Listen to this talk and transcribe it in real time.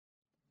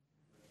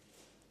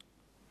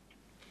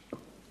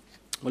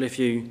Well, if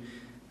you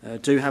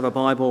do have a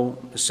Bible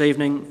this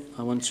evening,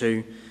 I want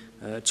to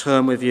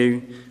turn with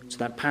you to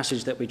that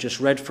passage that we just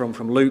read from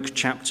Luke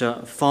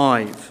chapter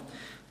 5.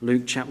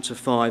 Luke chapter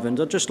 5. And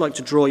I'd just like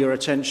to draw your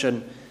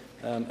attention,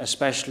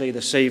 especially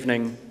this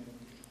evening,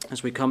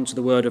 as we come to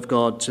the word of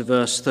God, to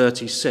verse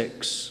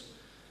 36.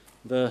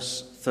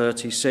 Verse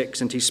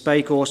 36, and he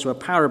spake also a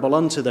parable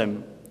unto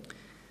them.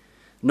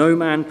 No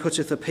man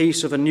putteth a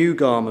piece of a new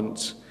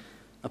garment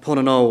upon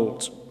an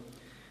old.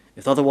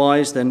 If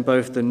otherwise, then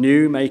both the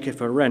new maketh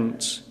a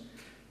rent,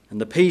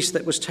 and the piece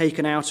that was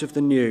taken out of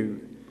the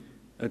new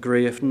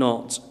agreeth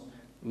not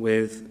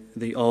with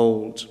the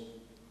old.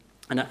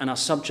 And our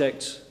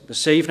subject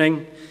this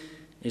evening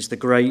is the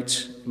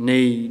great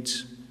need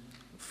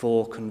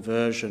for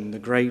conversion. The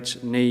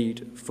great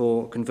need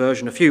for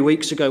conversion. A few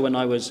weeks ago when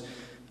I was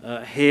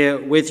here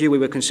with you, we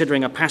were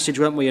considering a passage,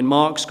 weren't we, in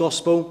Mark's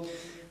Gospel,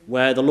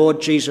 where the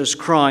Lord Jesus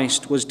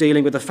Christ was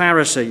dealing with the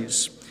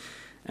Pharisees.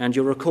 And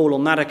you'll recall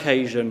on that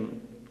occasion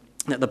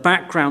that the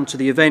background to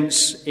the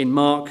events in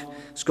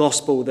Mark's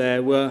Gospel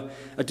there were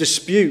a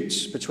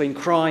dispute between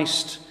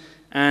Christ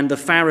and the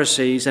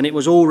Pharisees, and it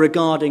was all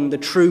regarding the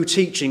true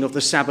teaching of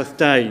the Sabbath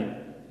day.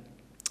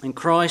 And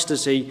Christ,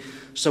 as he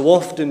so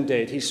often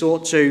did, he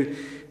sought to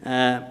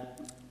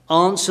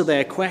answer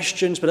their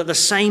questions, but at the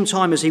same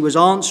time as he was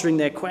answering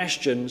their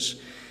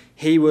questions,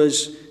 he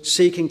was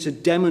seeking to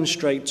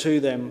demonstrate to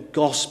them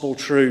gospel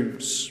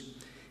truths.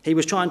 He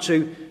was trying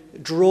to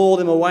draw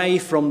them away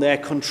from their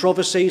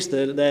controversies,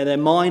 their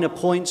minor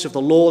points of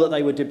the law that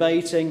they were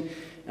debating,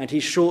 and he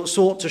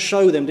sought to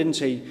show them, didn't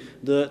he,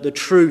 the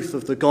truth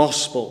of the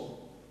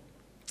gospel.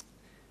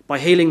 By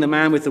healing the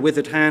man with the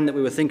withered hand that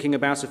we were thinking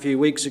about a few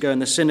weeks ago in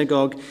the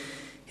synagogue,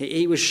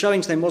 he was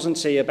showing to them, wasn't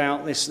he,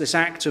 about this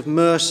act of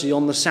mercy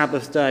on the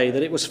Sabbath day,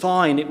 that it was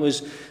fine, it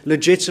was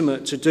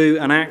legitimate to do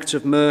an act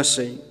of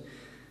mercy.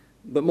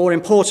 But more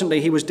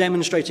importantly, he was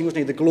demonstrating, wasn't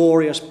he, the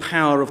glorious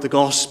power of the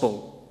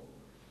gospel.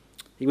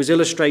 He was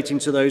illustrating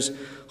to those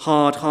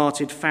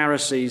hard-hearted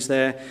Pharisees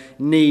their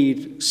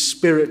need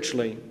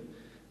spiritually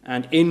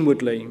and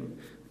inwardly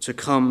to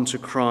come to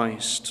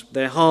Christ.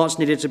 Their hearts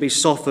needed to be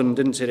softened,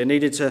 didn't it? They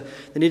needed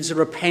to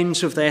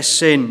repent of their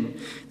sin.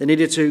 They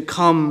needed to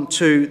come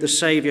to the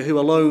Saviour who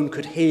alone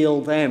could heal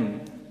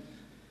them,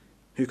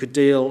 who could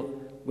deal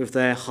with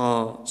their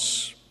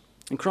hearts.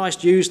 And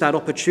Christ used that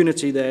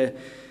opportunity there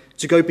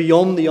to go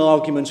beyond the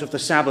argument of the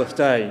Sabbath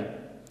day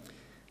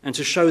and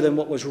to show them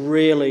what was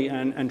really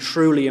and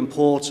truly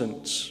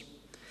important.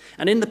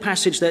 And in the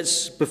passage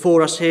that's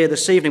before us here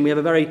this evening, we have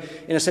a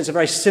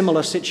very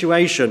similar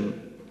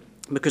situation.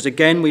 Because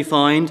again, we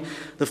find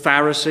the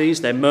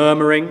Pharisees, they're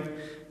murmuring,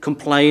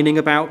 complaining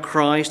about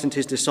Christ and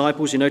his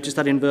disciples. You notice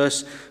that in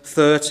verse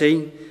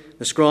 30.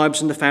 The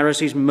scribes and the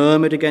Pharisees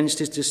murmured against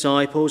his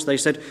disciples. They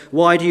said,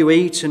 "Why do you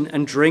eat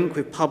and drink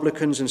with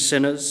publicans and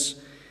sinners?"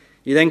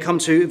 You then come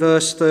to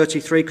verse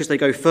 33, because they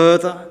go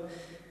further.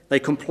 They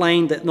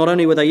complained that not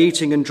only were they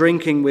eating and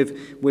drinking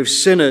with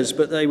sinners,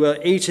 but they were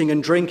eating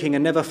and drinking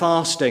and never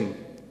fasting.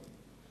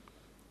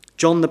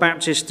 John the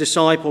Baptist's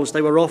disciples,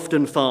 they were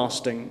often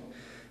fasting.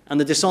 And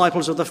the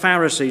disciples of the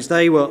Pharisees,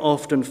 they were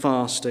often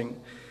fasting.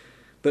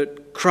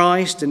 But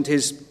Christ and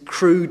his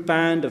crude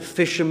band of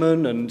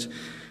fishermen and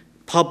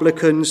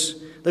publicans,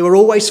 they were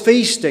always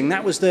feasting.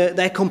 That was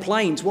their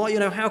complaint. Why,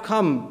 how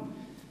come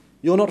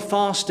you're not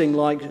fasting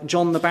like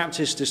John the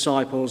Baptist's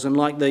disciples and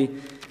like the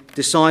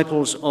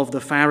disciples of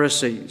the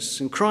Pharisees?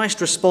 And Christ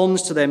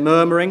responds to their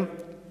murmuring.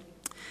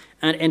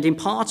 And in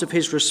part of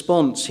his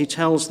response, he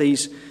tells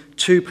these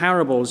two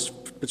parables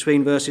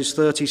between verses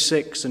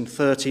 36 and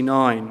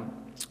 39.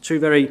 Two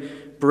very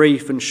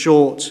brief and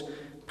short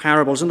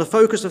parables. And the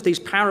focus of these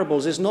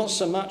parables is not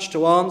so much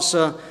to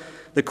answer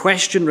the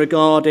question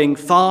regarding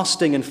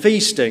fasting and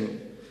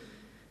feasting,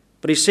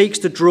 but he seeks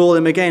to draw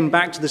them again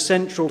back to the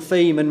central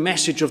theme and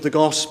message of the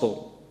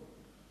gospel.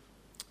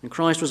 And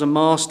Christ was a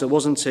master,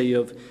 wasn't he,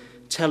 of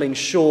telling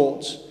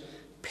short,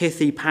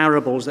 pithy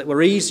parables that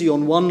were easy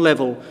on one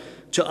level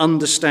to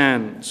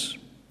understand.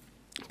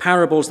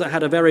 Parables that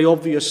had a very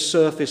obvious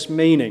surface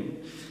meaning.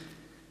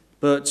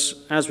 But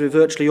as with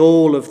virtually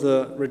all of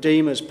the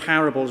Redeemer's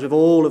parables, with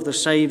all of the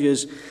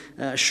Saviour's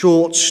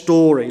short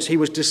stories, he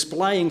was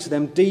displaying to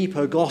them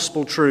deeper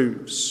gospel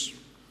truths.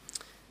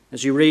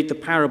 As you read the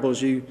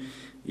parables,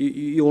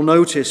 you'll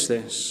notice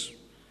this,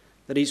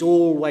 that he's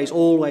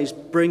always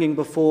bringing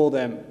before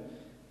them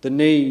the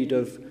need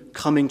of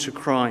coming to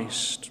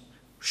Christ,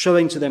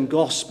 showing to them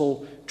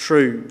gospel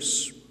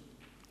truths.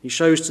 He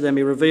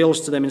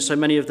reveals to them in so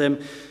many of them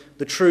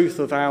the truth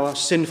of our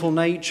sinful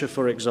nature,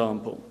 for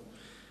example.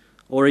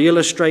 Or he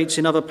illustrates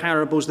in other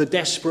parables the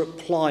desperate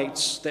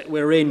plights that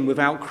we're in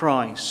without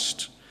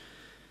Christ.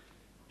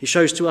 He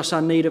shows to us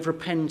our need of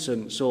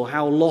repentance, or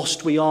how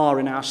lost we are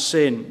in our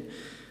sin,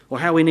 or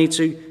how we need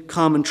to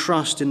come and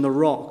trust in the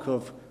rock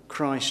of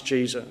Christ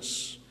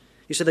Jesus.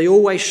 He said they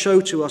always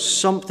show to us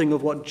something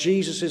of what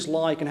Jesus is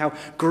like and how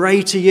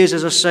great he is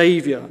as a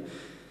Saviour,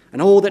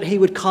 and all that he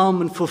would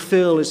come and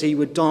fulfill as he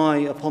would die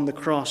upon the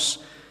cross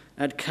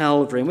at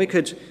Calvary. And we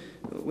could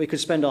we could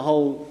spend a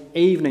whole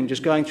evening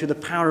just going through the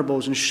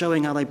parables and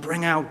showing how they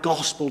bring out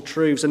gospel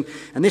truths. And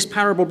this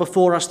parable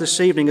before us this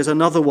evening is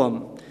another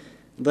one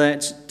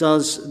that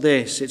does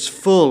this. It's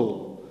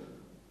full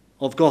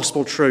of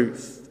gospel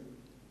truth.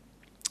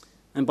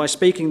 And by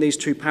speaking these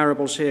two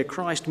parables here,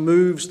 Christ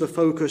moves the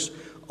focus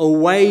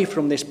away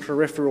from this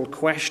peripheral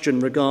question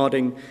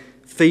regarding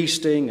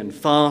feasting and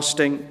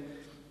fasting,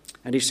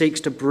 and he seeks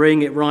to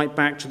bring it right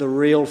back to the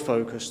real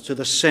focus, to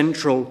the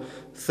central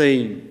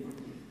theme,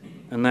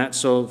 and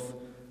that's of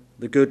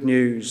the good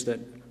news that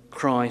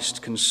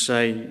Christ can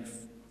save.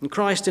 And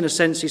Christ, in a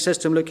sense, he says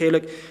to them, look,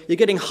 you're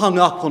getting hung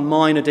up on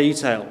minor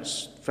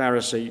details,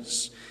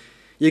 Pharisees.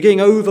 You're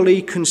getting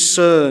overly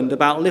concerned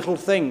about little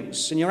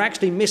things, and you're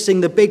actually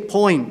missing the big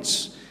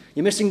points.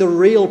 You're missing the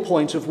real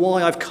point of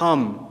why I've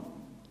come.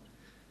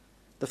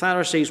 The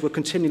Pharisees were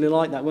continually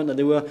like that, weren't they?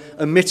 They were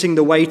omitting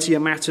the weightier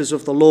matters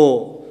of the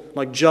law,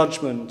 like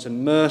judgment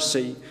and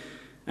mercy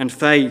and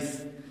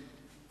faith.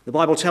 The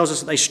Bible tells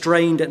us that they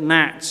strained at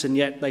gnats and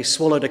yet they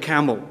swallowed a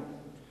camel.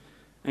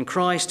 And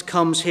Christ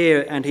comes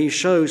here and he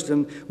shows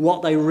them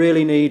what they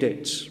really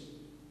needed.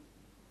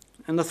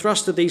 And the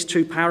thrust of these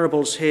two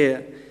parables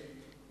here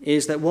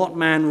is that what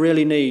man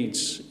really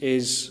needs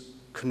is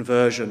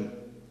conversion.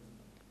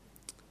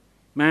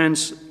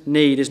 Man's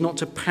need is not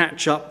to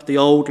patch up the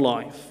old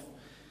life.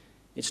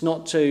 It's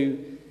not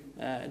to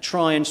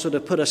try and sort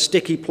of put a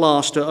sticky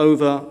plaster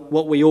over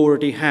what we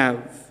already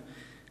have.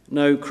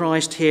 No,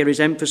 Christ here is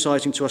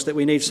emphasizing to us that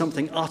we need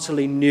something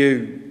utterly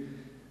new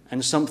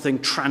and something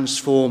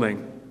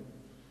transforming.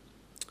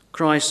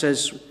 Christ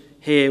says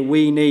here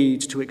we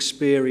need to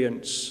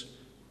experience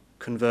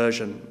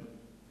conversion.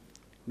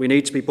 We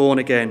need to be born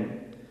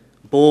again,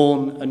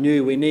 born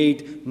anew. We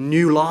need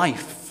new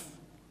life.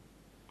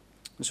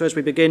 And so as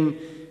we begin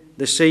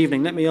this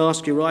evening, let me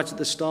ask you right at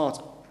the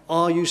start,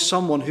 are you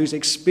someone who's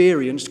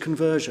experienced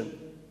conversion?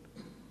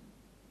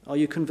 Are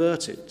you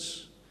converted?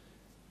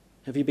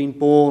 Have you been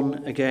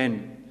born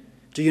again?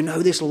 Do you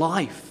know this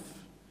life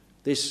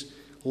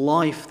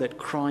that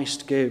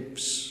Christ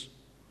gives?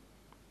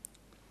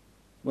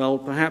 Well,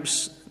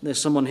 perhaps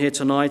there's someone here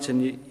tonight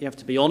and you have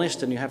to be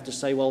honest and you have to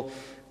say, well,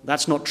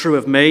 that's not true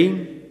of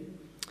me.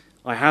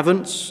 I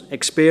haven't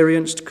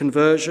experienced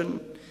conversion.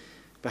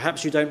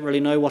 Perhaps you don't really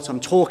know what I'm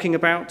talking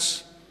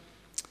about.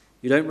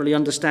 You don't really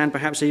understand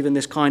perhaps even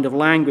this kind of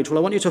language. Well,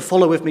 I want you to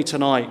follow with me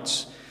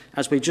tonight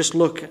as we just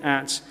look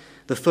at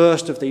the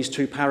first of these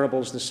two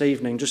parables this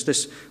evening, just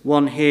this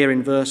one here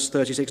in verse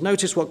 36.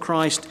 Notice what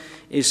Christ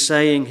is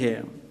saying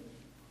here.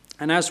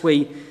 And as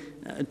we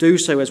do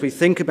so, as we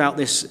think about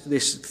this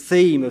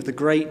theme of the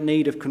great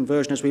need of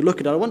conversion, as we look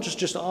at it, I want us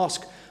just to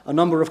ask a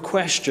number of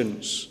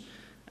questions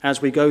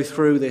as we go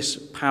through this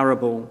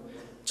parable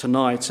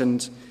tonight.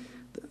 And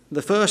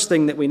the first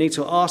thing that we need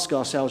to ask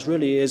ourselves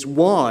really is,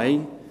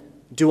 why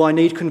do I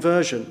need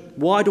conversion?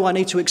 Why do I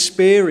need to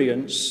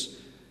experience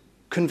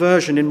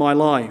conversion in my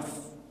life?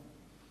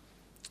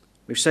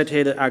 We've said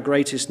here that our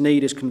greatest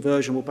need is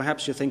conversion. Well,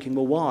 perhaps you're thinking,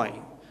 well, why?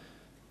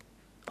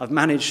 I've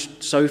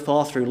managed so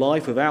far through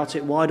life without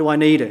it. Why do I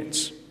need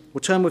it? Well,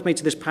 turn with me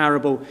to this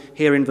parable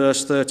here in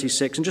verse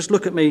 36 and just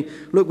look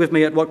with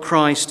me at what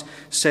Christ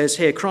says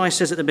here. Christ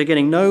says at the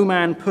beginning, "No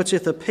man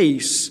putteth a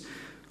piece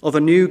of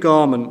a new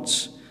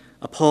garment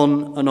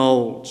upon an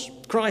old."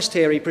 Christ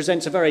here, he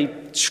presents a very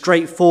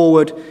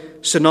straightforward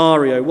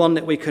scenario, one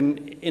that we can,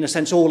 in a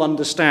sense, all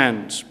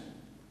understand.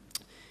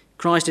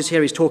 Christ is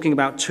here, he's talking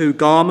about two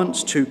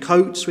garments, two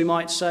coats, we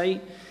might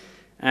say.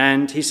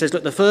 And he says,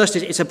 look, the first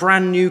is, it's a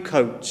brand new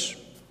coat,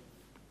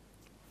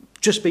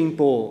 just been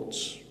bought.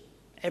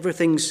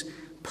 Everything's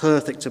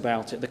perfect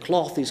about it. The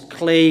cloth is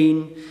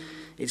clean,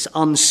 it's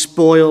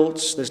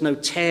unspoilt, there's no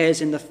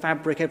tears in the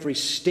fabric, every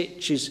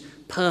stitch is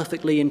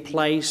perfectly in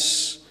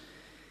place.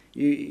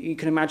 You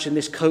can imagine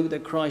this coat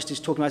that Christ is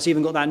talking about. It's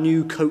even got that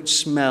new coat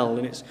smell,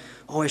 and it's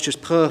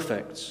just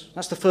perfect.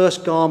 That's the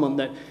first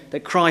garment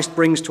that Christ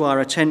brings to our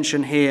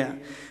attention here.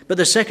 But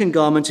the second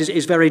garment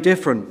is very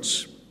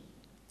different.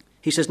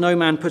 He says, "No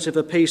man putteth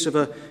a piece of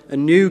a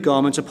new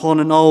garment upon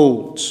an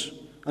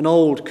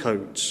old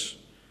coat."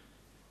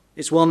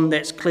 It's one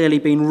that's clearly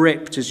been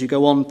ripped as you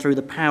go on through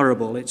the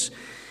parable.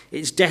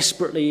 It's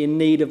desperately in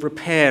need of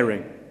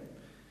repairing.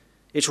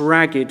 It's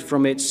ragged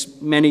from its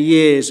many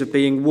years of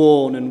being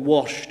worn and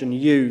washed and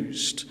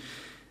used.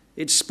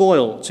 It's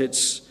spoilt.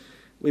 It's,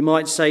 we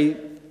might say,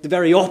 the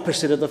very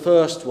opposite of the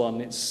first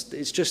one.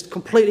 It's just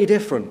completely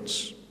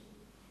different.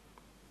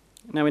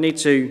 Now we need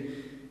to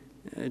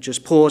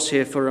just pause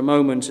here for a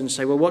moment and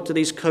say, well, what do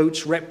these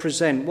coats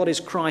represent? What is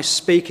Christ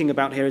speaking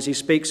about here as he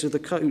speaks of the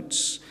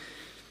coats?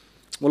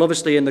 Well,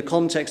 obviously, in the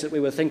context that we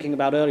were thinking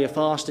about earlier,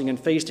 fasting and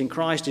feasting,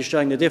 Christ is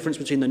showing the difference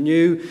between the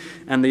new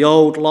and the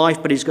old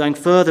life, but he's going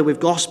further with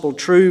gospel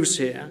truths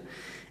here.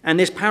 And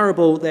this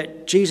parable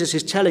that Jesus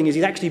is telling is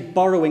he's actually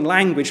borrowing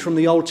language from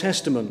the Old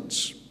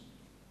Testament.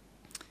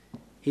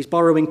 He's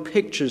borrowing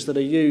pictures that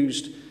are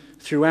used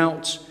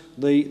throughout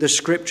the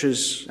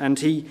scriptures, and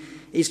he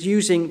is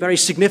using very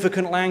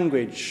significant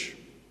language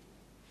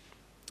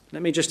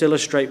Let me just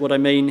illustrate what I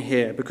mean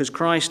here, because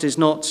Christ is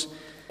not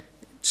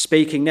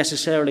speaking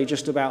necessarily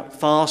just about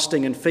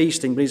fasting and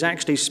feasting, but he's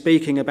actually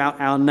speaking about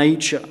our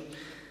nature,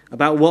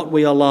 about what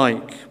we are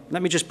like.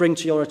 Let me just bring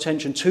to your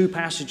attention two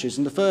passages,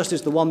 and the first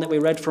is the one that we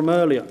read from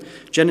earlier,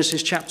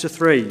 Genesis chapter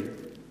 3.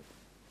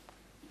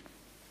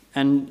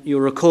 And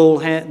you'll recall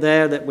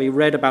there that we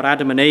read about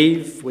Adam and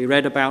Eve. We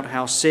read about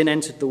how sin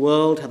entered the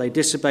world, how they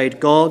disobeyed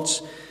God,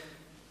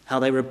 how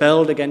they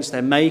rebelled against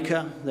their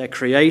Maker, their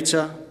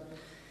Creator.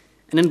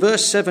 And in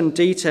verse 7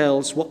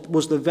 details what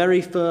was the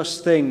very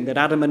first thing that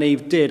Adam and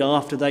Eve did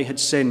after they had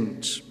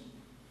sinned.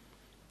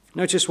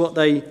 Notice what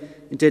they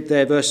did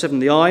there, verse 7.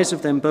 The eyes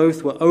of them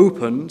both were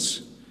opened,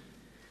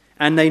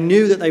 and they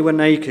knew that they were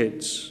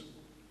naked.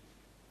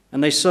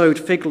 And they sewed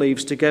fig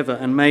leaves together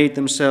and made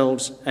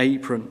themselves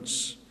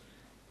aprons.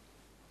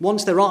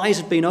 Once their eyes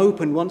had been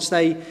opened, once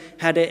they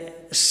had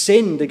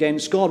sinned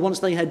against God, once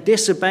they had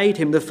disobeyed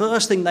him, the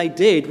first thing they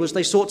did was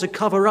they sought to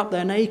cover up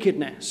their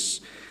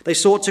nakedness. They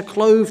sought to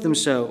clothe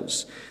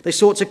themselves. They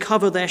sought to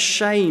cover their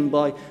shame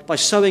by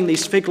sewing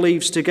these fig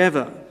leaves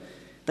together.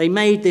 They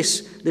made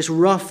this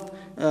rough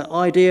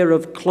idea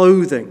of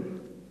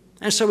clothing.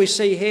 And so we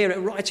see here,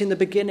 right in the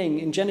beginning,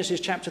 in Genesis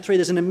chapter 3,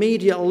 there's an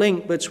immediate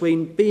link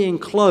between being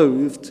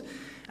clothed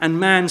and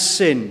man's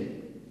sin.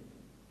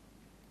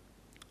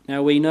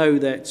 Now we know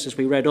that, as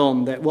we read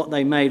on, that what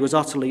they made was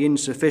utterly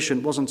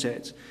insufficient, wasn't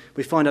it?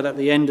 We find out at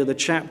the end of the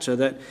chapter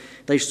that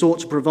they sought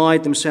to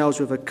provide themselves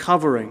with a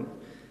covering,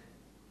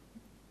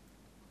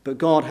 but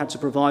God had to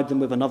provide them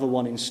with another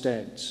one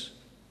instead.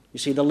 You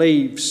see, the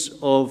leaves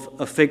of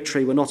a fig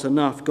tree were not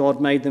enough.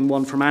 God made them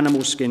one from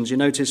animal skins. You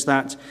notice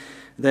that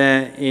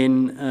there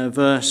in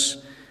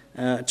verse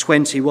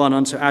 21.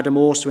 Unto Adam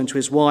also and to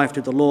his wife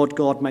did the Lord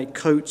God make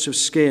coats of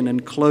skin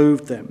and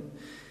clothed them.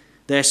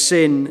 Their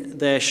sin,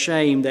 their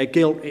shame, their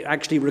guilt, it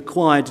actually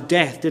required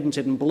death, didn't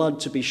it, and blood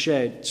to be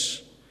shed.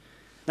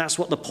 That's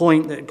what the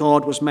point that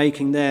God was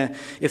making there.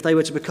 If they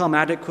were to become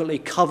adequately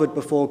covered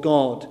before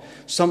God,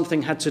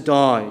 something had to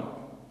die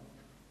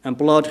and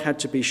blood had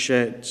to be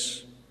shed.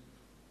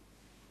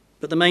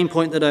 But the main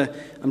point that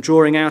I'm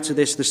drawing out of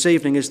this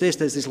evening is this.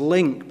 There's this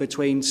link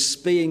between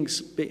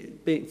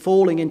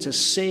falling into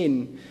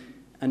sin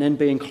and then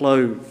being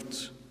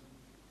clothed,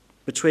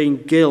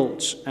 between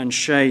guilt and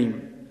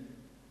shame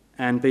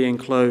and being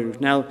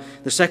clothed. Now,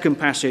 the second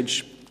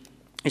passage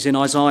is in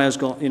Isaiah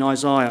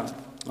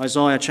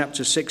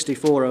chapter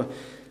 64, a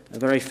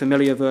very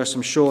familiar verse,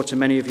 I'm sure, to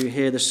many of you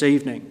here this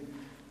evening.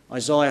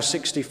 Isaiah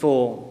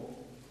 64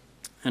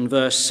 and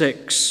verse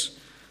 6.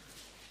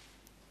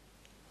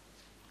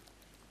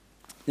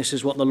 This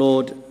is what the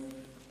Lord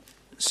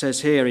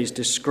says here. He's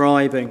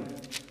describing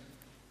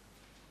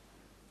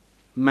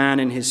man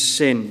in his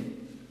sin.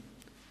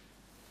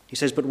 He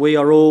says, "But we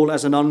are all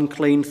as an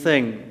unclean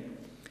thing,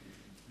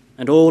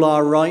 and all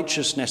our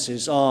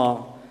righteousnesses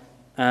are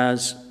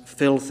as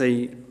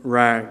filthy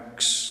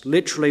rags."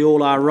 Literally,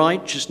 all our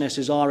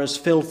righteousnesses are as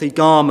filthy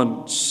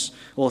garments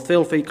or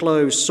filthy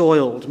clothes,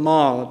 soiled,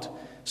 marred,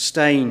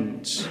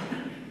 stained.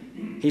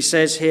 He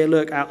says here,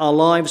 look, our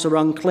lives are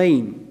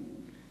unclean.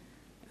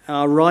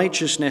 Our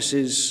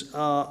righteousnesses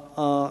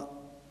are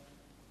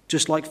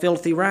just like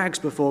filthy rags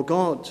before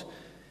God.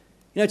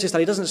 You notice that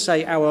he doesn't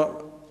say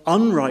our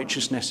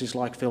unrighteousness is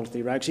like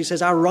filthy rags. He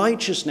says our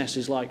righteousness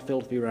is like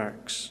filthy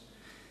rags.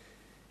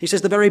 He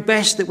says the very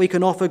best that we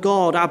can offer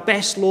God, our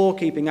best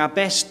law-keeping, our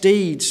best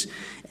deeds,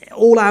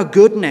 all our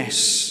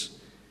goodness.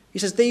 He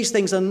says these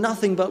things are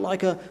nothing but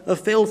like a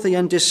filthy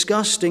and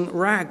disgusting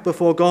rag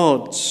before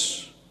God.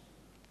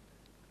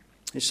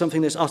 It's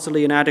something that's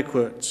utterly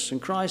inadequate.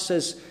 And Christ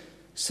says,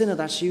 sinner,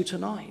 that's you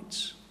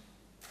tonight.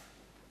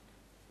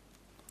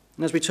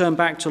 And as we turn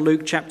back to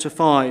Luke chapter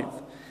 5,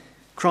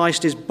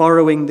 Christ is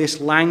borrowing this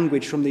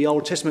language from the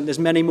Old Testament. There's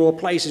many more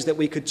places that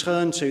we could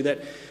turn to that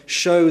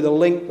show the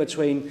link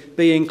between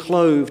being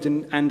clothed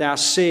and our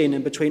sin,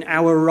 and between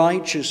our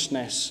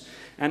righteousness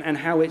and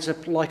how it's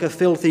like a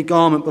filthy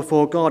garment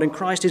before God. And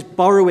Christ is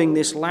borrowing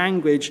this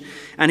language,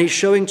 and he's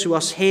showing to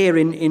us here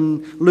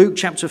in Luke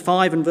chapter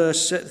 5 and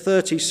verse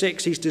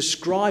 36, he's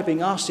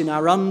describing us in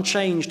our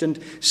unchanged and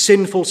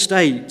sinful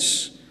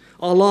states.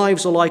 Our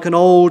lives are like an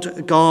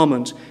old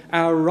garment.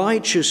 Our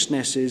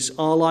righteousnesses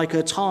are like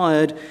a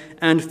tired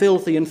and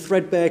filthy and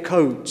threadbare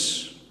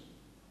coat.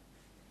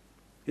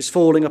 It's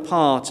falling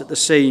apart at the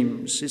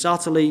seams. It's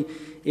utterly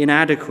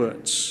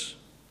inadequate.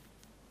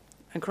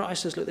 And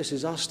Christ says, look, this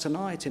is us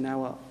tonight in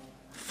our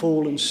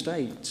fallen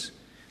state.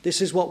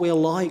 This is what we're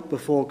like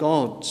before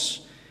God.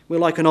 We're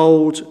like an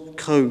old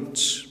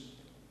coat.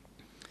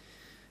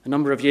 A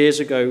number of years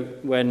ago,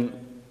 when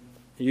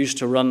I used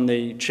to run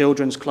the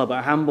children's club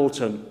at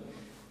Hambleton,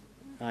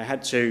 I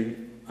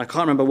can't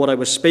remember what I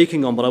was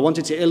speaking on, but I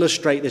wanted to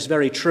illustrate this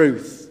very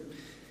truth,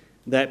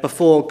 that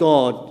before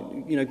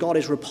God, God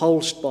is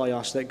repulsed by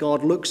us, that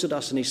God looks at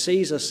us and he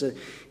sees us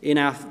in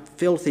our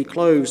filthy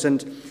clothes.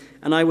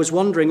 And I was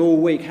wondering all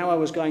week how I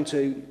was going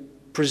to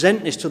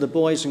present this to the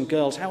boys and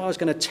girls, how I was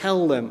going to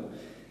tell them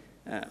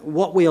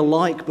what we are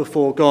like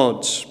before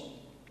God.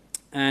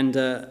 And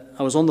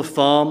I was on the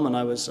farm, and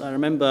I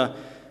remember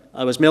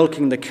I was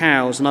milking the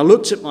cows, and I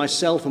looked at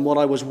myself and what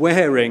I was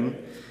wearing,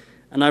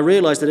 and I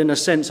realized that in a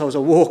sense I was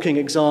a walking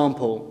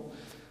example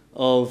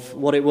of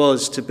what it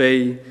was to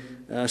be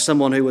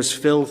someone who was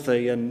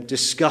filthy and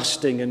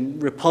disgusting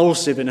and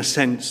repulsive in a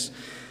sense.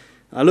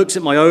 I looked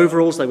at my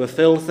overalls, they were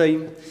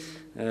filthy,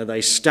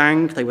 they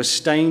stank, they were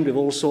stained with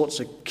all sorts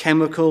of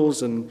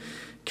chemicals and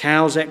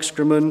cow's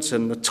excrement,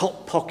 and the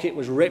top pocket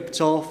was ripped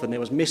off and there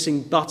was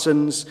missing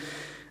buttons.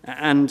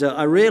 And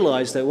I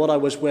realized that what I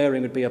was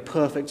wearing would be a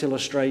perfect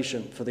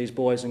illustration for these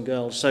boys and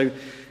girls. So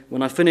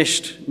when I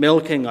finished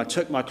milking, I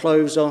took my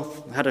clothes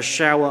off, had a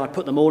shower, I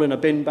put them all in a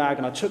bin bag,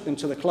 and I took them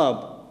to the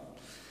club.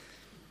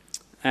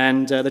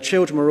 And the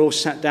children were all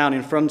sat down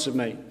in front of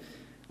me,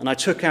 and I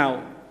took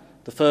out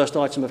the first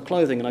item of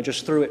clothing and I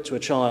just threw it to a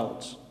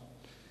child.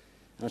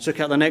 And I took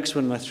out the next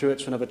one and I threw it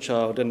to another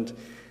child. And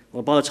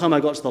well, by the time I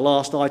got to the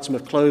last item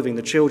of clothing,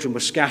 the children were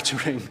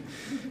scattering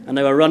and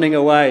they were running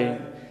away.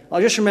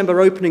 I just remember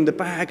opening the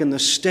bag and the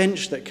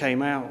stench that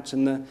came out,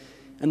 and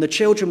the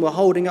children were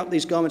holding up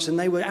these garments and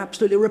they were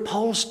absolutely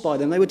repulsed by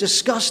them. They were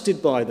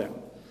disgusted by them.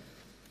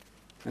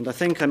 And I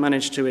think I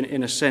managed to,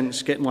 in a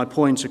sense, get my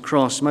point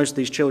across. Most of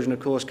these children, of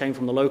course, came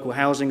from the local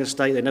housing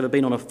estate. They'd never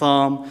been on a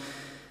farm.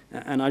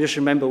 And I just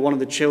remember one of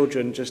the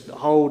children just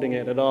holding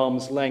it at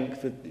arm's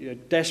length,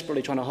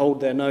 desperately trying to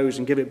hold their nose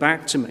and give it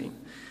back to me.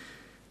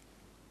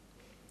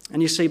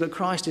 And you see, but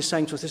Christ is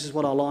saying to us, this is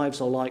what our lives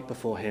are like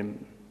before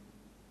him.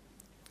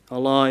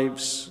 Our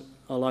lives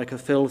are like a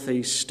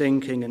filthy,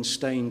 stinking and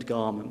stained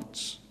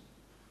garment.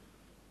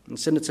 And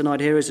sinner,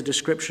 tonight here is a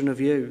description of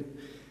you.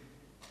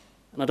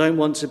 And I don't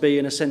want to be,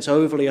 in a sense,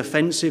 overly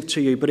offensive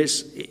to you, but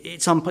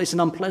it's an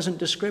unpleasant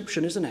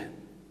description, isn't it?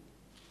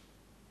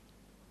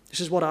 This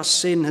is what our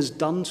sin has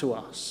done to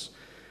us.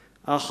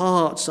 Our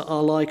hearts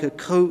are like a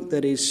coat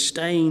that is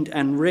stained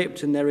and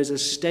ripped, and there is a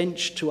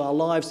stench to our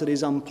lives that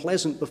is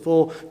unpleasant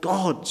before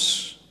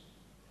God's.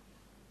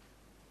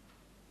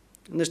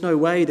 And there's no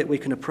way that we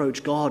can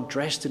approach God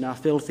dressed in our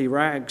filthy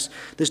rags.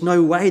 There's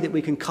no way that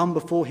we can come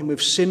before him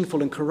with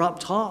sinful and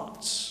corrupt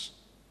hearts.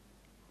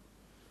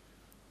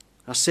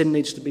 Our sin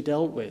needs to be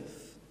dealt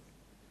with.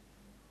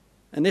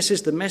 And this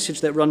is the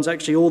message that runs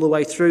actually all the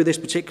way through this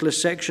particular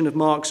section of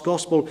Mark's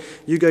Gospel.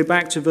 You go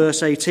back to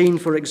verse 18,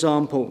 for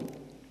example.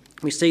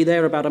 We see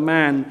there about a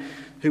man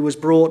who was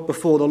brought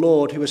before the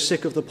Lord, who was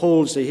sick of the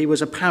palsy. He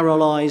was a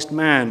paralyzed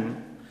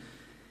man.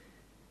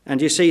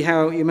 And you see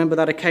how, you remember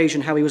that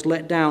occasion, how he was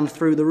let down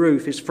through the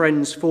roof. His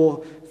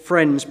four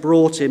friends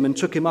brought him and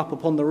took him up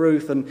upon the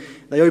roof, and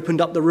they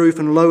opened up the roof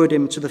and lowered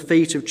him to the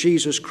feet of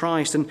Jesus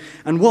Christ.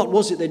 And what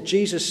was it that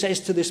Jesus says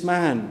to this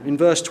man in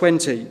verse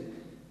 20?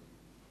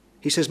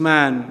 He says,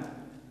 "Man,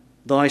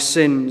 thy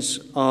sins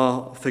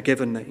are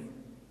forgiven thee."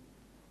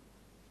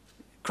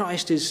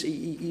 Christ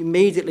he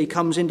immediately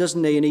comes in,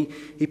 doesn't he? And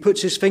he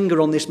puts his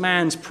finger on this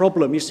man's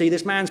problem. You see,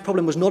 this man's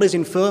problem was not his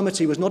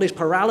infirmity, was not his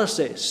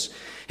paralysis.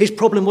 His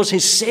problem was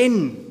his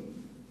sin.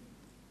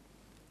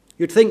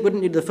 You'd think,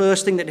 wouldn't you, the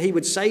first thing that he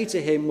would say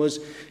to him was,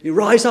 "You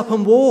rise up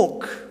and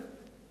walk."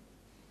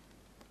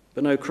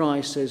 But no,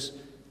 Christ says,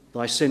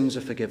 "Thy sins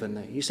are forgiven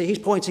thee." You see, he's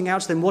pointing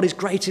out to them what his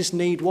greatest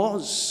need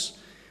was,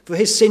 for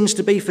his sins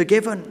to be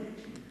forgiven.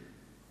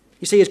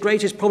 You see, his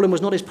greatest problem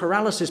was not his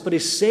paralysis, but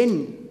his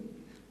sin.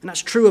 And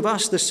that's true of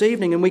us this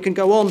evening. And we can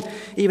go on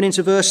even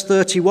into verse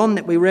 31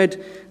 that we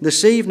read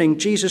this evening.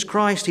 Jesus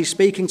Christ, he's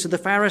speaking to the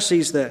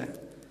Pharisees there.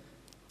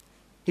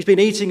 He's been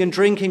eating and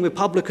drinking with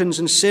publicans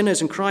and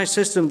sinners, and Christ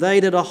says to them, "They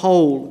that are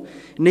whole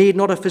need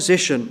not a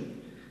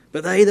physician,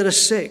 but they that are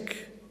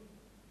sick.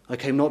 I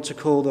came not to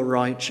call the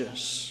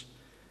righteous,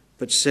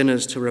 but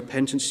sinners to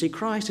repentance." See,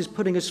 Christ is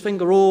putting his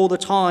finger all the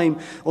time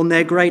on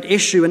their great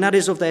issue, and that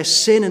is of their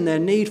sin and their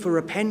need for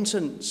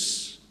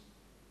repentance.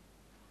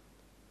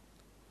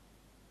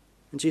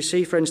 And do you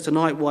see, friends,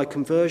 tonight why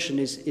conversion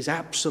is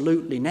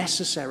absolutely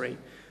necessary?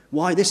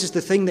 Why this is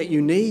the thing that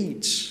you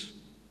need?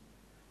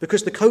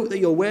 Because the coat that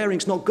you're wearing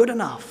is not good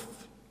enough.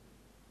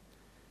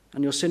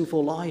 And your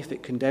sinful life,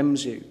 it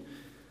condemns you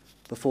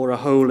before a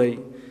holy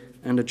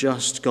and a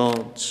just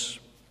God.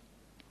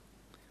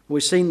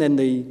 We've seen then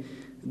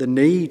the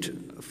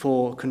need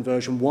for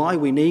conversion, why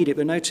we need it.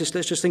 But notice,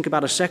 let's just think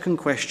about a second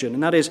question,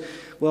 and that is,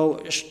 well,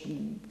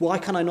 why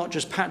can I not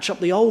just patch up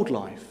the old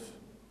life?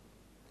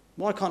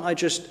 Why can't I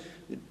just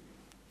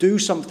do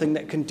something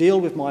that can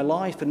deal with my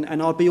life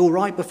and I'll be all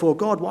right before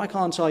God? Why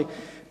can't I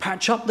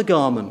patch up the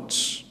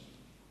garments?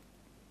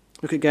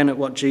 Look again at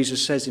what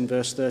Jesus says in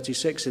verse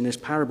 36 in this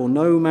parable.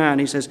 "No man,"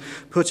 he says,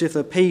 "putteth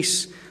a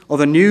piece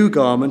of a new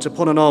garment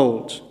upon an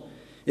old.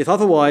 If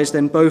otherwise,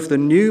 then both the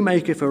new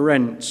maketh a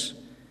rent,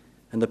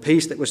 and the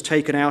piece that was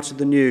taken out of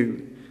the new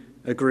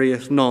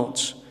agreeth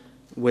not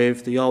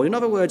with the old." In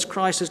other words,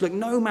 Christ says, look,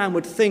 no man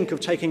would think of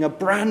taking a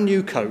brand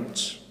new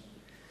coat,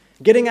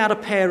 getting out a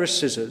pair of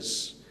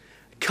scissors,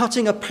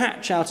 cutting a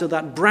patch out of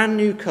that brand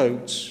new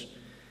coat,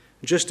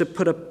 just to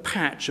put a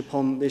patch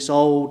upon this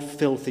old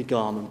filthy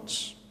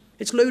garment.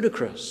 It's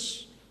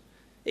ludicrous.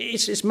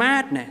 It's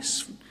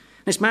madness.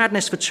 It's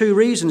madness for two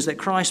reasons that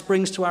Christ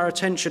brings to our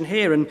attention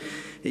here. And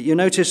you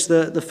notice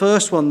the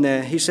first one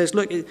there. He says,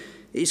 look,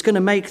 it's going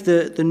to make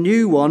the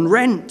new one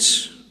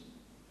rent.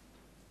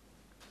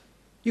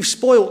 You've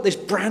spoilt this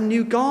brand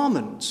new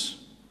garment.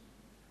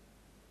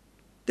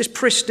 This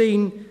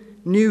pristine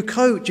new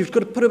coat. You've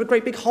got to put a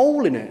great big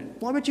hole in it.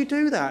 Why would you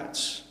do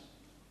that?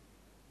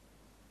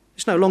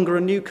 It's no longer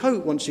a new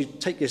coat once you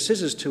take your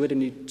scissors to it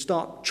and you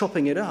start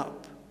chopping it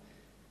up.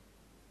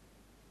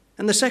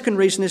 And the second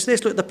reason is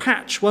this. Look, the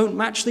patch won't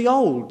match the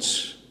old.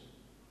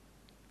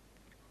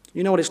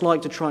 You know what it's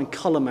like to try and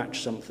colour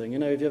match something. You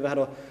know, if you ever had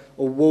a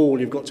wall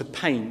you've got to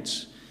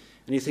paint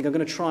and you think, I'm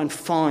going to try and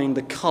find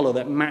the colour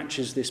that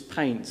matches this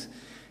paint.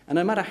 And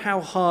no matter how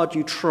hard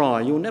you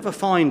try, you'll never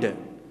find it.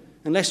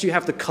 Unless you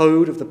have the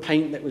code of the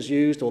paint that was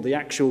used or the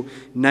actual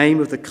name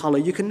of the colour,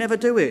 you can never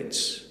do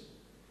it.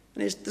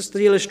 And it's just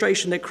the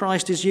illustration that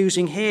Christ is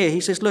using here. He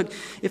says, look,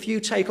 if you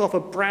take off a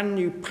brand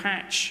new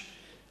patch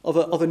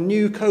of a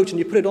new coat and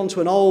you put it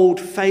onto an old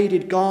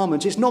faded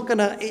garment, it's not going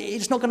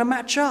to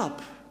match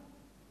up.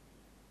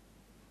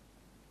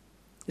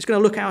 It's going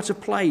to look out of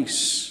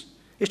place.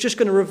 It's just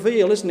going to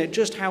reveal, isn't it,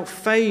 just how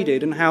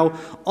faded and how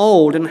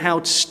old and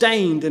how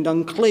stained and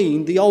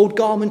unclean the old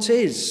garment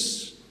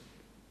is.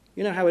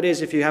 You know how it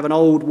is if you have an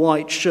old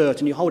white shirt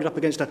and you hold it up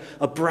against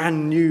a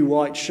brand new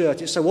white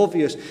shirt. It's so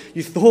obvious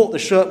you thought the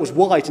shirt was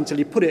white until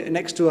you put it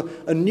next to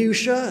a new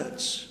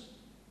shirt.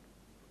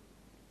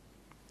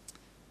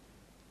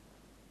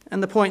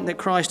 And the point that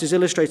Christ is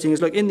illustrating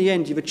is, look, in the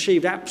end you've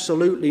achieved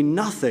absolutely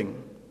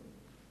nothing.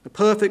 A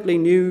perfectly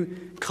new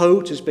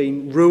coat has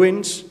been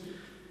ruined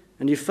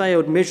and you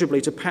failed miserably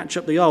to patch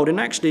up the old. And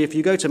actually, if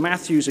you go to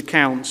Matthew's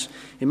account,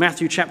 in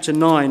Matthew chapter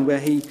 9,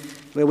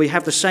 where we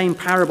have the same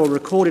parable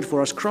recorded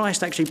for us,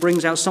 Christ actually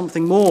brings out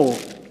something more.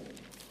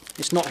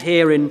 It's not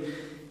here in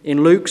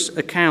Luke's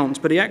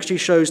account, but he actually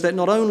shows that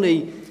not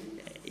only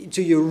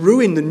do you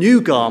ruin the new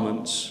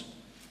garments,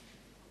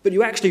 but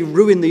you actually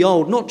ruin the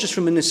old, not just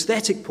from an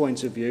aesthetic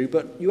point of view,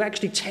 but you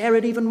actually tear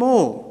it even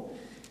more.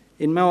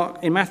 In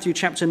Matthew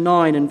chapter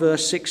 9 and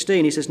verse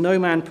 16, he says, "No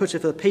man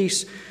putteth a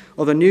piece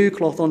of a new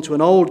cloth onto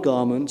an old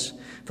garment,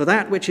 for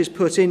that which is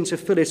put in to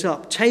fill it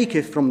up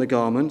taketh from the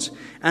garment,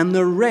 and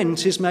the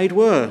rent is made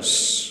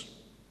worse."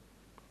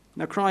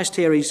 Now Christ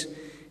here, he's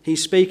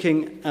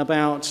speaking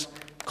about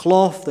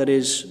cloth that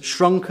is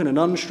shrunken and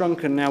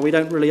unshrunken. Now we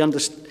don't really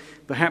understand,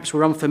 perhaps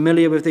we're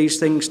unfamiliar with these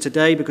things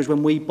today, because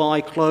when we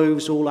buy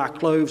clothes, all our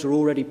clothes are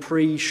already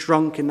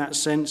pre-shrunk in that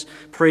sense,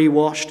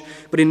 pre-washed.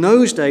 But in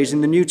those days,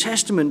 in the New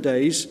Testament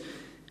days,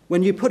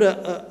 when you put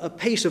a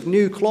piece of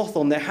new cloth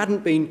on that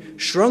hadn't been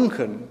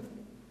shrunken,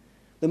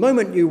 the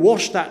moment you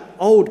washed that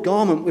old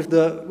garment with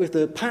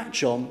the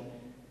patch on,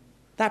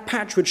 that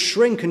patch would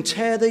shrink and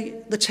tear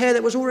the tear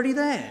that was already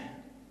there.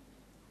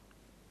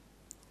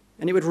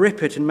 And it would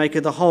rip it and make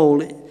the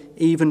hole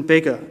even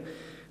bigger.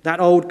 That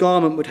old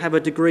garment would have a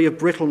degree of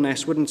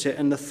brittleness, wouldn't it?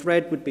 And the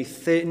thread would be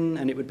thin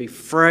and it would be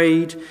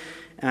frayed.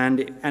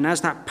 And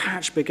as that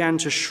patch began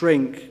to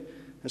shrink,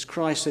 as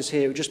Christ says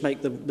here, it would just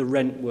make the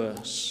rent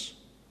worse.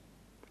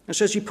 And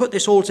so as you put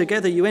this all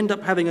together, you end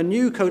up having a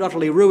new coat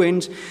utterly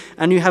ruined,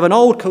 and you have an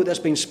old coat that's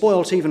been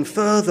spoilt even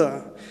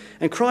further.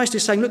 And Christ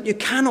is saying, look, you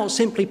cannot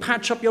simply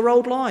patch up your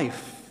old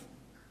life.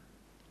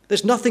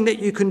 There's nothing that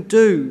you can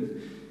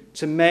do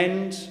to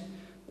mend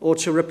or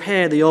to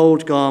repair the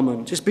old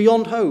garment. It's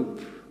beyond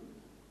hope.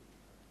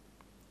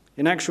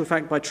 In actual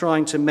fact, by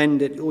trying to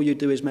mend it, all you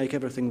do is make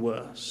everything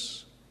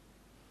worse.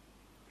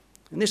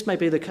 And this may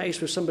be the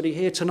case with somebody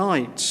here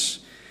tonight.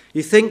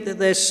 You think that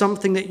there's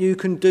something that you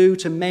can do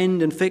to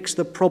mend and fix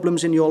the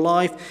problems in your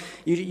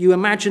life. You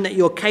imagine that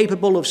you're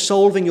capable of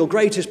solving your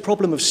greatest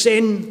problem of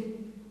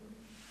sin.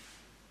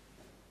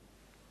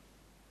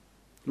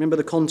 Remember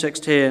the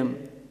context here.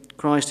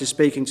 Christ is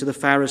speaking to the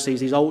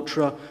Pharisees, these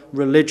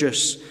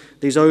ultra-religious,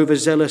 these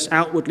overzealous,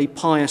 outwardly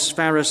pious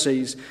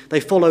Pharisees. They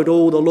followed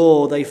all the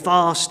law, they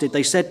fasted,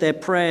 they said their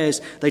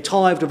prayers, they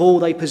tithed of all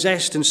they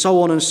possessed, and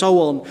so on and so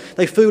on.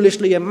 They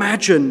foolishly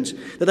imagined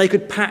that they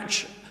could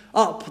patch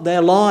up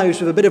their lives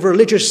with a bit of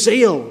religious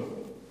zeal.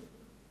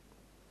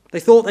 They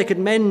thought they could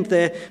mend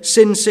their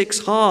sin-sick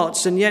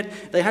hearts, and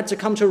yet they had to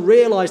come to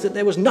realize that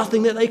there was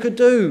nothing that they could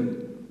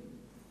do.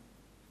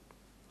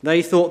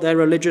 They thought their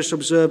religious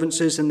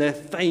observances and their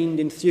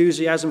feigned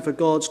enthusiasm for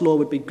God's law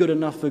would be good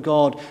enough for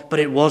God, but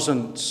it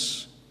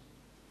wasn't.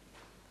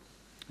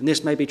 And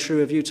this may be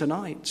true of you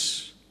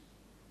tonight.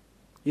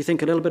 You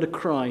think a little bit of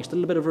Christ, a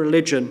little bit of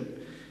religion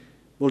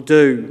will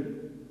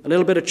do, a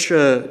little bit of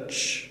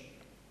church.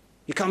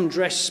 You come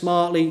dressed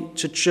smartly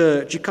to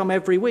church. You come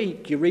every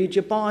week. You read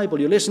your Bible.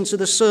 You listen to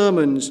the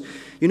sermons.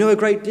 You know a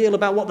great deal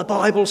about what the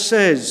Bible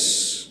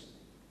says.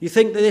 You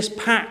think that this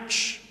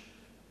patch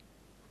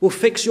will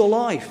fix your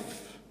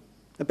life.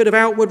 A bit of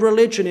outward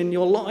religion in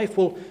your life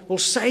will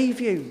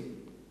save you.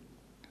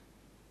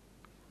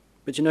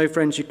 But you know,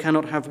 friends, you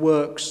cannot have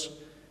works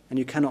and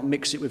you cannot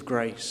mix it with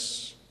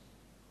grace.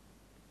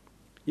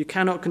 You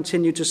cannot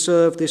continue to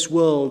serve this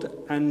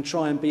world and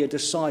try and be a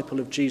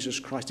disciple of Jesus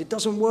Christ. It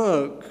doesn't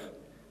work.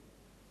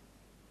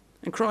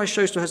 And Christ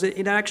shows to us that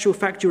in actual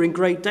fact you're in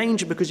great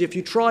danger, because if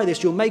you try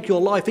this, you'll make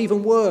your life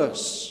even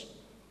worse.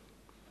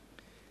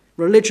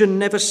 Religion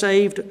never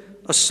saved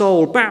a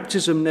soul.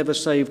 Baptism never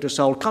saved a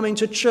soul. Coming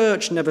to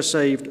church never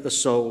saved a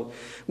soul.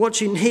 What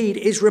you need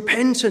is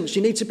repentance.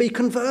 You need to be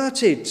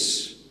converted.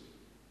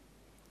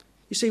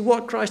 You see,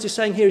 what Christ is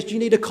saying here is you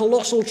need a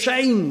colossal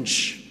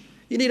change.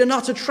 You need an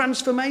utter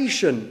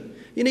transformation.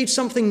 You need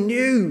something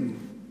new.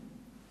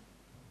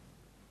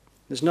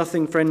 There's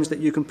nothing, friends, that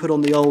you can put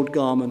on the old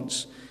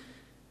garments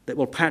that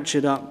will patch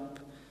it up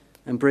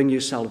and bring you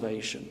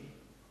salvation.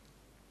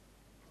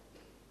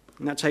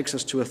 And that takes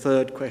us to a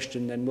third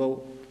question then.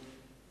 Well,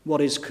 what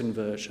is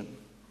conversion?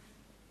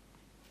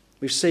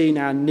 We've seen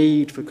our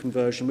need for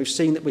conversion. We've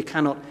seen that we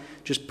cannot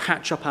just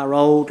patch up our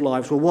old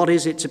lives. Well, what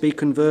is it to be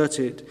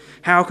converted?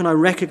 How can I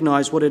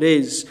recognize what it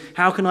is?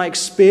 How can I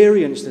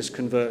experience this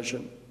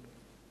conversion?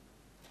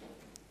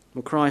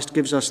 Well, Christ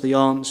gives us the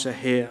answer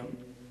here.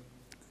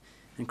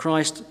 And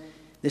Christ,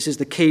 this is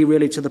the key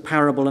really to the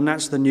parable, and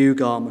that's the new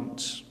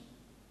garments.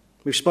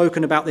 We've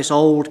spoken about this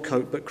old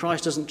coat, but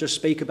Christ doesn't just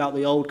speak about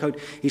the old coat.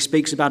 He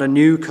speaks about a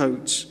new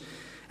coat.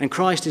 And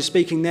Christ is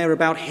speaking there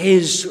about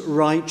his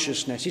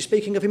righteousness. He's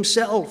speaking of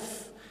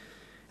himself.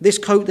 This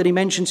coat that he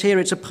mentions here,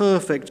 it's a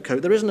perfect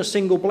coat. There isn't a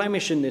single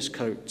blemish in this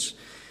coat.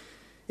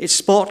 It's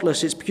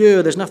spotless, it's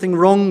pure, there's nothing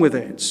wrong with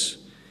it.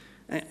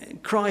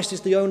 Christ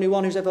is the only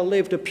one who's ever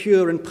lived a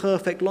pure and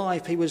perfect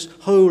life. He was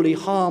holy,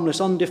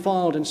 harmless,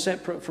 undefiled, and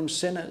separate from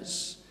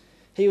sinners.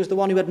 He was the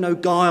one who had no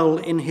guile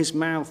in his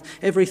mouth.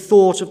 Every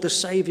thought of the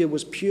Saviour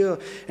was pure.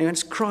 And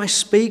as Christ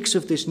speaks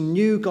of this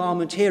new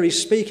garment here, he's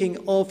speaking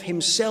of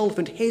himself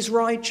and his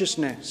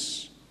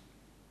righteousness.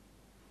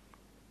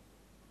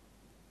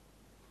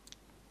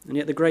 And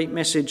yet the great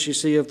message, you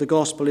see, of the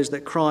gospel is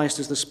that Christ,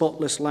 as the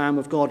spotless Lamb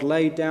of God,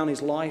 laid down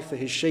his life for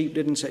his sheep,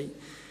 didn't he?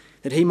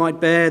 That he might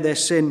bear their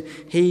sin.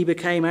 He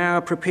became our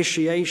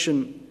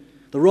propitiation.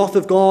 The wrath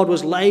of God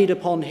was laid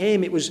upon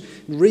him. It was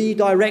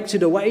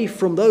redirected away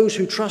from those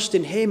who trust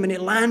in him, and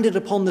it landed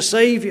upon the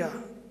Saviour.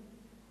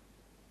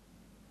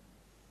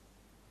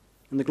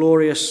 And the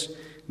glorious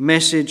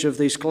message of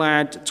these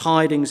glad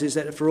tidings is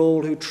that for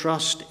all who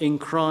trust in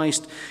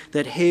Christ,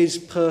 that his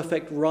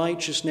perfect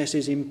righteousness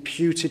is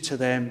imputed to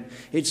them.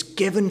 It's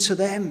given to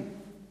them.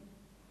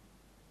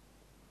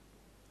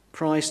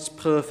 Christ's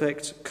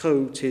perfect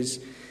coat,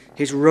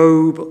 his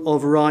robe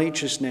of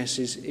righteousness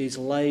is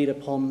laid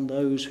upon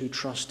those who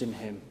trust in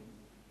him.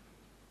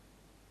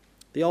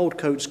 The old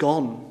coat's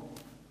gone.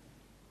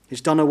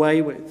 It's done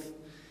away with.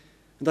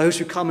 And those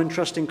who come and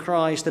trust in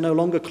Christ are no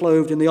longer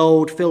clothed in the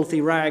old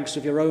filthy rags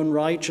of your own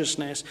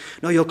righteousness.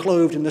 No, you're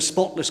clothed in the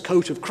spotless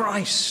coat of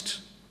Christ.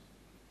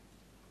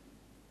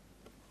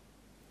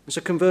 And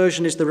so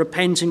conversion is the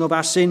repenting of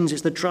our sins.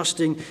 It's the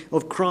trusting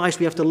of Christ.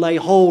 We have to lay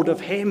hold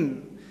of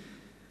him.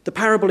 The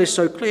parable is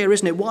so clear,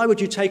 isn't it? Why would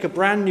you take a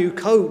brand new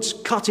coat,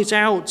 cut it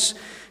out,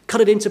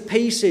 cut it into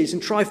pieces,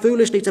 and try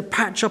foolishly to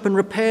patch up and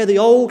repair the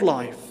old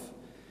life,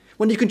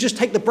 when you can just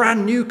take the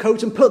brand new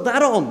coat and put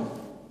that on?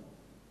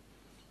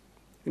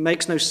 It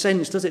makes no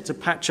sense, does it, to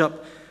patch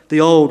up the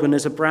old when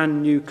there's a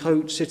brand new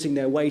coat sitting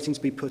there waiting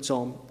to be put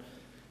on?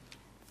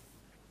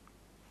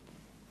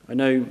 I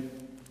know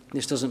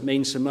this doesn't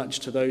mean so much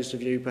to those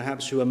of you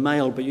perhaps who are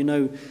male, but you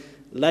know,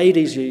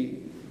 ladies,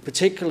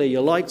 particularly, you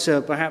like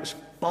to perhaps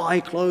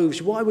buy clothes.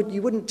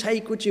 You wouldn't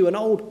take, would you, an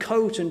old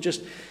coat and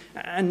just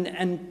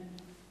and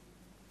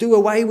do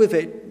away with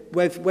it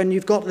when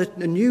you've got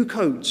the new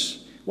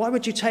coats? Why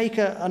would you take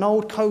an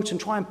old coat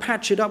and try and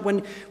patch it up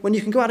when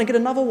you can go out and get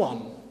another one?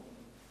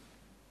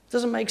 It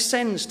doesn't make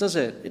sense, does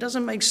it? It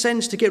doesn't make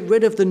sense to get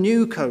rid of the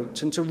new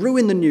coat and to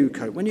ruin the new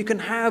coat when you can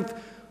have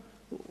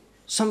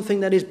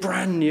something that is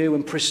brand new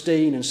and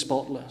pristine and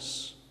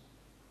spotless.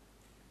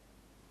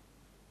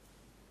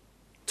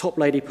 Top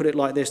lady put it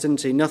like this,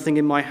 didn't he? Nothing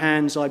in my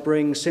hands I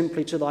bring,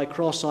 simply to thy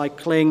cross I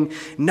cling.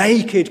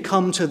 Naked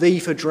come to thee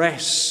for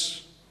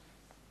dress.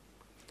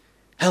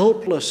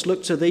 Helpless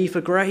look to thee for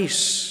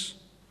grace.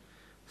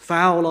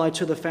 Foul I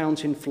to the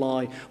fountain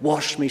fly.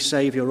 Wash me,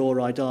 Saviour,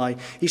 or I die.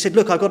 He said,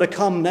 look, I've got to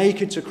come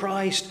naked to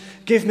Christ.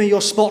 Give me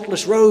your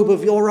spotless robe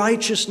of your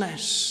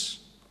righteousness.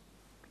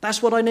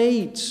 That's what I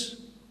need.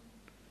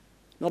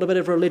 Not a bit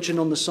of religion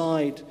on the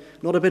side.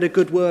 Not a bit of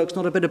good works.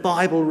 Not a bit of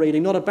Bible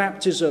reading. Not a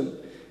baptism.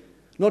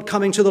 Not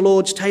coming to the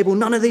Lord's table.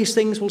 None of these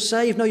things will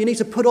save. No, you need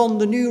to put on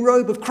the new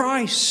robe of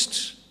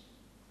Christ.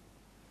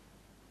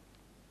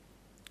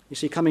 You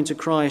see, coming to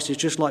Christ is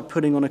just like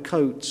putting on a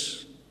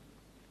coat.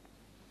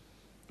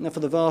 Now,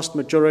 for the vast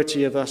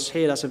majority of us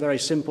here, that's a very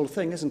simple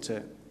thing, isn't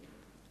it?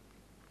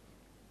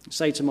 I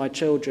say to my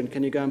children,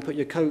 can you go and put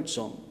your coats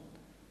on?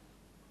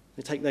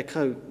 They take their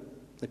coat,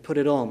 they put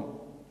it on.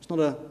 It's not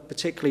a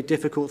particularly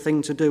difficult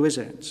thing to do, is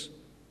it?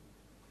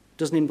 It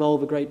doesn't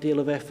involve a great deal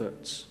of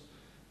effort.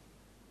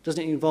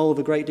 Doesn't involve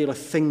a great deal of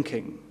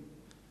thinking.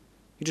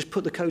 You just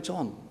put the coat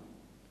on.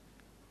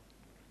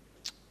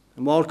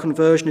 And while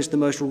conversion is the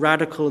most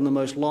radical and the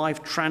most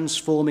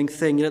life-transforming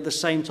thing, yet at the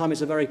same time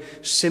it's a very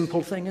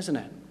simple thing, isn't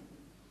it?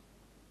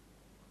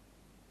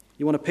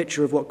 You want a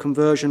picture of what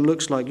conversion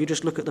looks like? You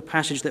just look at the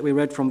passage that we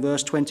read from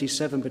verse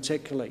 27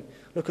 particularly.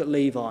 Look at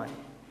Levi.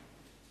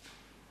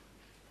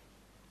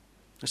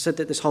 I said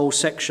that this whole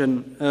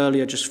section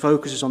earlier just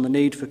focuses on the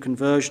need for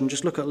conversion.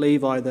 Just look at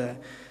Levi there.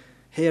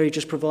 Here he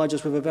just provides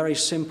us with a very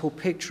simple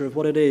picture of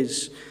what it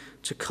is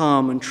to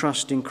come and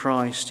trust in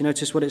Christ. You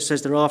notice what it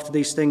says there. After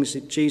these things,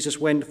 Jesus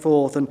went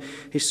forth, and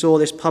he saw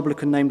this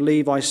publican named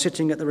Levi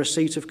sitting at the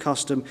receipt of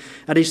custom.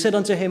 And he said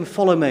unto him,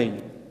 Follow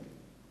me.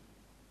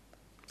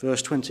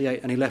 Verse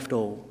 28, and he left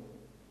all,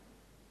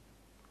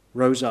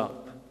 rose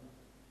up,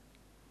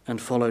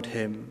 and followed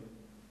him.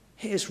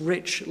 Here's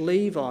rich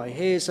Levi.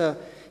 Here's a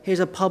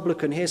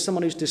publican. Here's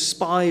someone who's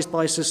despised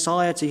by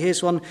society.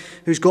 Here's one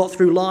who's got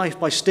through life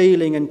by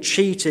stealing and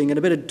cheating and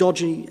a bit of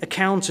dodgy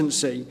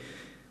accountancy.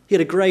 He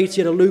had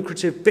a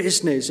lucrative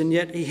business, and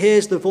yet he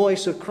hears the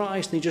voice of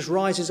Christ and he just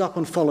rises up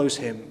and follows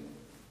him.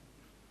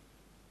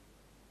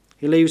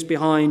 He leaves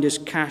behind his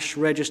cash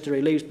register.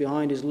 He leaves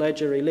behind his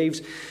ledger. He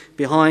leaves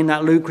behind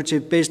that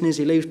lucrative business.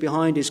 He leaves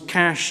behind his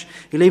cash.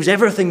 He leaves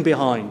everything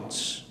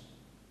behind.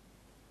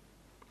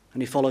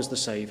 And he follows the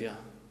Saviour.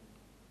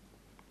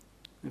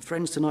 And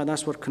friends, tonight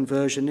that's what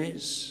conversion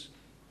is.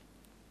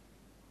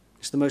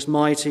 It's the most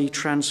mighty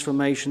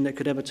transformation that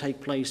could ever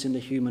take place in the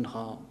human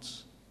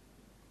heart.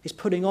 It's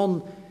putting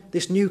on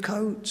this new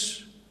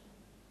coat.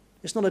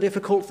 It's not a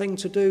difficult thing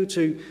to do,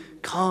 to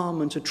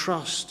come and to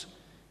trust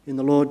in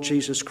the Lord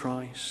Jesus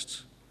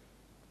Christ.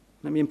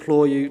 Let me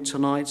implore you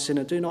tonight,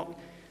 sinner, do not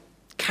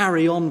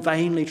carry on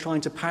vainly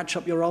trying to patch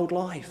up your old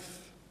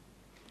life.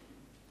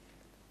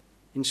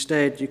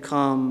 Instead, you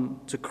come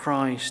to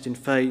Christ in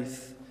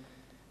faith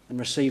and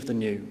receive the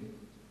new.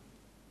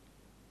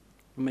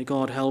 And may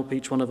God help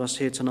each one of us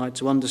here tonight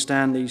to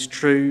understand these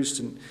truths.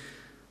 And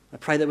I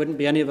pray there wouldn't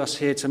be any of us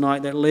here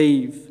tonight that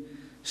leave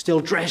still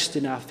dressed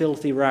in our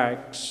filthy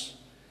rags,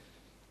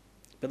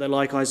 but that,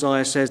 like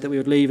Isaiah says, that we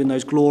would leave in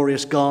those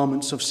glorious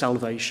garments of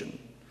salvation,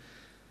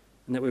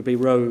 and that we would be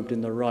robed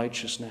in the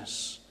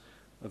righteousness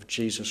of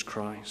Jesus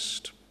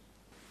Christ.